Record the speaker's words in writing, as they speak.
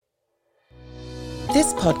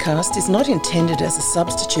This podcast is not intended as a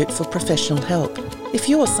substitute for professional help. If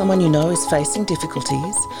you or someone you know is facing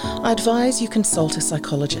difficulties, I advise you consult a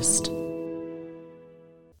psychologist.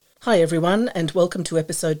 Hi everyone, and welcome to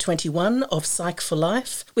episode 21 of Psych for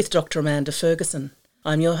Life with Dr. Amanda Ferguson.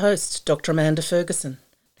 I'm your host, Dr. Amanda Ferguson,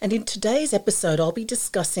 and in today's episode I'll be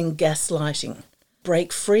discussing gaslighting.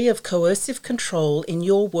 Break free of coercive control in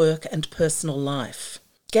your work and personal life.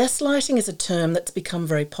 Gaslighting is a term that's become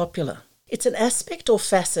very popular. It's an aspect or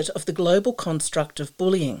facet of the global construct of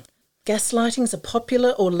bullying. Gaslighting is a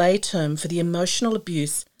popular or lay term for the emotional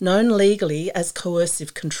abuse known legally as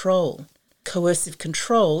coercive control. Coercive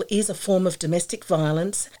control is a form of domestic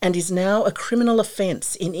violence and is now a criminal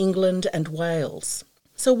offence in England and Wales.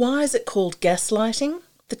 So why is it called gaslighting?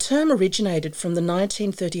 The term originated from the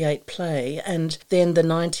 1938 play and then the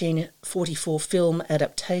 1944 film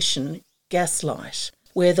adaptation, Gaslight,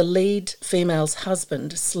 where the lead female's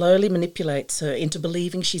husband slowly manipulates her into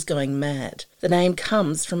believing she's going mad. The name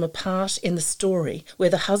comes from a part in the story where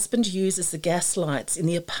the husband uses the gas lights in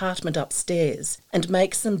the apartment upstairs and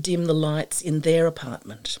makes them dim the lights in their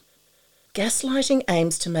apartment. Gaslighting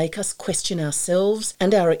aims to make us question ourselves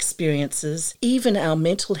and our experiences, even our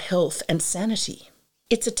mental health and sanity.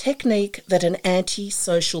 It's a technique that an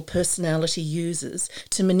anti-social personality uses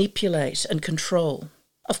to manipulate and control.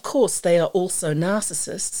 Of course, they are also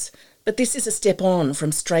narcissists, but this is a step on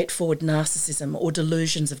from straightforward narcissism or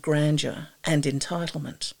delusions of grandeur and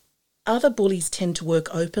entitlement. Other bullies tend to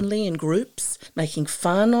work openly in groups, making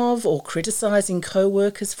fun of or criticising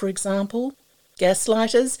co-workers, for example.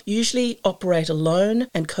 Gaslighters usually operate alone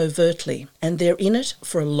and covertly, and they're in it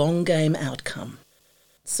for a long game outcome.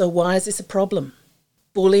 So why is this a problem?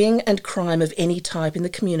 Bullying and crime of any type in the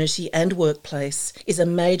community and workplace is a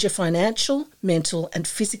major financial, mental and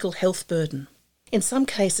physical health burden. In some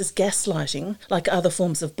cases, gaslighting, like other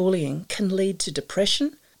forms of bullying, can lead to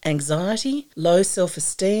depression, anxiety, low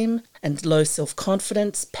self-esteem and low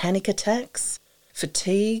self-confidence, panic attacks,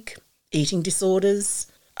 fatigue, eating disorders,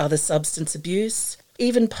 other substance abuse,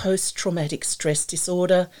 even post-traumatic stress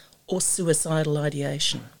disorder or suicidal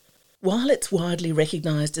ideation. While it's widely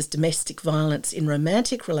recognised as domestic violence in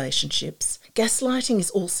romantic relationships, gaslighting is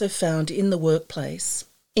also found in the workplace.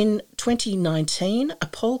 In 2019, a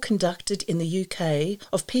poll conducted in the UK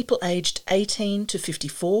of people aged 18 to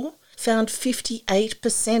 54 found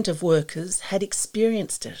 58% of workers had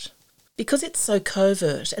experienced it. Because it's so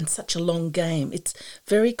covert and such a long game, it's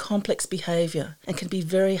very complex behaviour and can be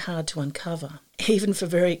very hard to uncover, even for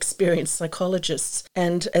very experienced psychologists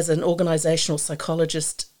and as an organisational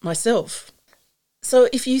psychologist myself. So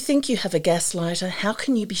if you think you have a gaslighter, how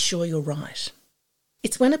can you be sure you're right?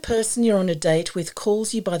 It's when a person you're on a date with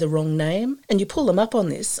calls you by the wrong name and you pull them up on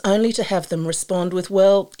this only to have them respond with,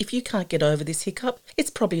 well, if you can't get over this hiccup,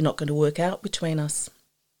 it's probably not going to work out between us.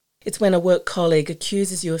 It's when a work colleague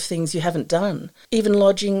accuses you of things you haven't done, even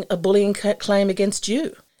lodging a bullying claim against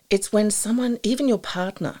you. It's when someone, even your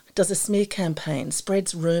partner, does a smear campaign,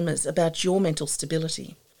 spreads rumours about your mental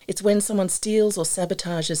stability. It's when someone steals or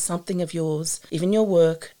sabotages something of yours, even your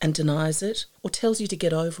work, and denies it or tells you to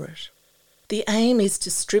get over it. The aim is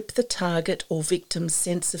to strip the target or victim's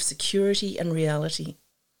sense of security and reality.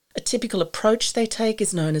 A typical approach they take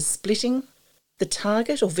is known as splitting. The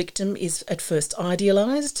target or victim is at first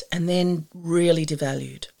idealised and then really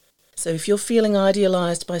devalued. So if you're feeling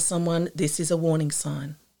idealised by someone, this is a warning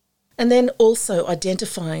sign. And then also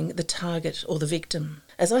identifying the target or the victim.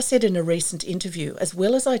 As I said in a recent interview, as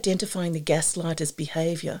well as identifying the gaslighter's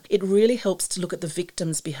behaviour, it really helps to look at the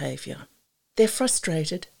victim's behaviour. They're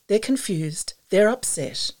frustrated, they're confused, they're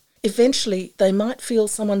upset. Eventually, they might feel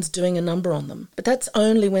someone's doing a number on them, but that's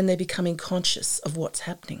only when they're becoming conscious of what's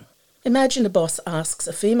happening. Imagine a boss asks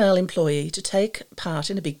a female employee to take part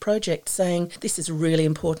in a big project, saying, this is really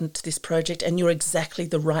important to this project and you're exactly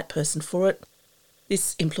the right person for it.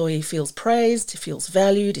 This employee feels praised, feels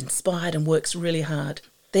valued, inspired and works really hard.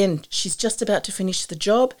 Then she's just about to finish the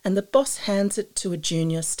job and the boss hands it to a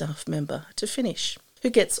junior staff member to finish, who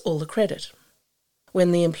gets all the credit.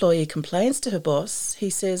 When the employee complains to her boss, he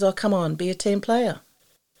says, oh, come on, be a team player.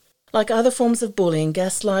 Like other forms of bullying,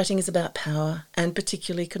 gaslighting is about power and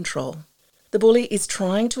particularly control. The bully is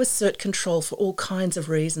trying to assert control for all kinds of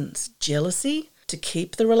reasons. Jealousy, to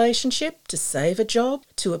keep the relationship, to save a job,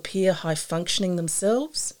 to appear high-functioning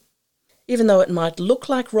themselves. Even though it might look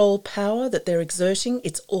like role power that they're exerting,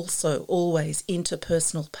 it's also always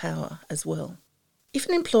interpersonal power as well. If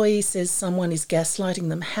an employee says someone is gaslighting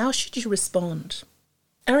them, how should you respond?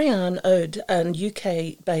 Ariane Ode, an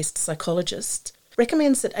UK-based psychologist,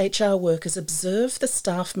 recommends that HR workers observe the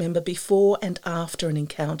staff member before and after an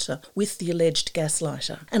encounter with the alleged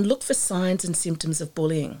gaslighter and look for signs and symptoms of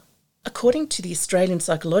bullying. According to the Australian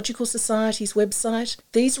Psychological Society's website,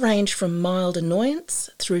 these range from mild annoyance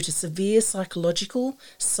through to severe psychological,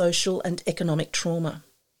 social and economic trauma.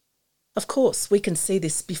 Of course, we can see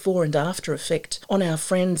this before and after effect on our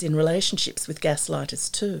friends in relationships with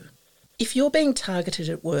gaslighters too. If you're being targeted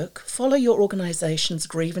at work, follow your organisation's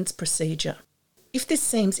grievance procedure. If this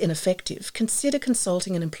seems ineffective, consider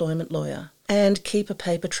consulting an employment lawyer and keep a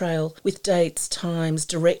paper trail with dates, times,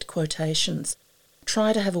 direct quotations.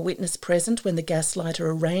 Try to have a witness present when the gaslighter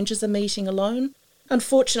arranges a meeting alone.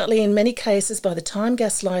 Unfortunately, in many cases, by the time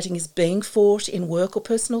gaslighting is being fought in work or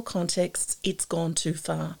personal contexts, it's gone too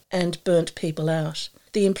far and burnt people out.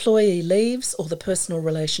 The employee leaves or the personal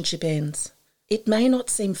relationship ends. It may not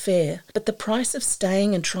seem fair, but the price of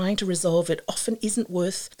staying and trying to resolve it often isn't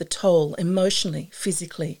worth the toll emotionally,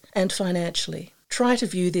 physically, and financially. Try to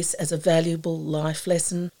view this as a valuable life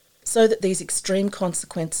lesson so that these extreme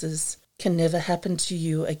consequences can never happen to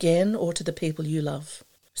you again or to the people you love.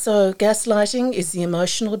 So, gaslighting is the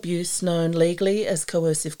emotional abuse known legally as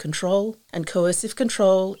coercive control, and coercive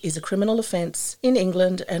control is a criminal offence in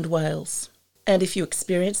England and Wales. And if you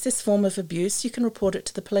experience this form of abuse, you can report it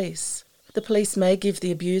to the police. The police may give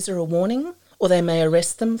the abuser a warning, or they may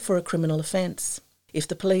arrest them for a criminal offence. If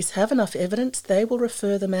the police have enough evidence, they will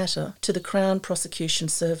refer the matter to the Crown Prosecution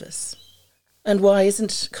Service. And why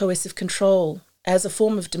isn't coercive control as a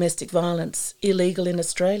form of domestic violence illegal in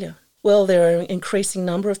Australia? Well, there are an increasing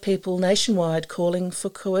number of people nationwide calling for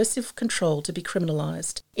coercive control to be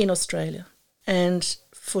criminalised in Australia. And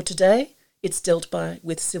for today, it's dealt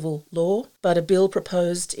with civil law, but a bill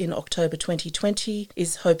proposed in October 2020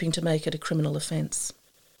 is hoping to make it a criminal offence.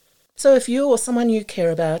 So if you or someone you care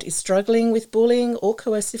about is struggling with bullying or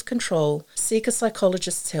coercive control, seek a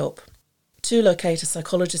psychologist's help. To locate a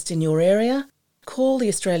psychologist in your area, call the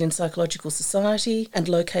Australian Psychological Society and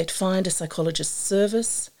locate Find a Psychologist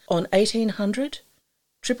service on 1800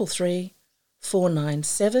 333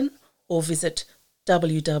 497 or visit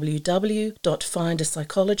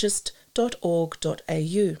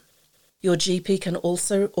www.findapsychologist.org.au. Your GP can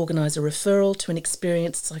also organise a referral to an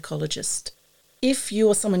experienced psychologist. If you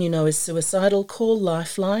or someone you know is suicidal, call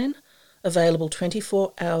Lifeline, available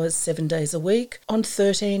 24 hours, 7 days a week, on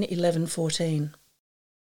 13 11 14.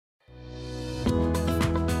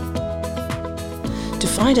 To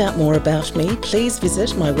find out more about me, please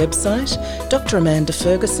visit my website,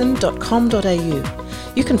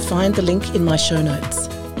 dramandaferguson.com.au. You can find the link in my show notes.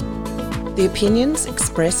 The opinions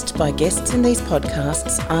expressed by guests in these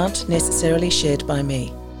podcasts aren't necessarily shared by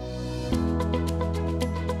me.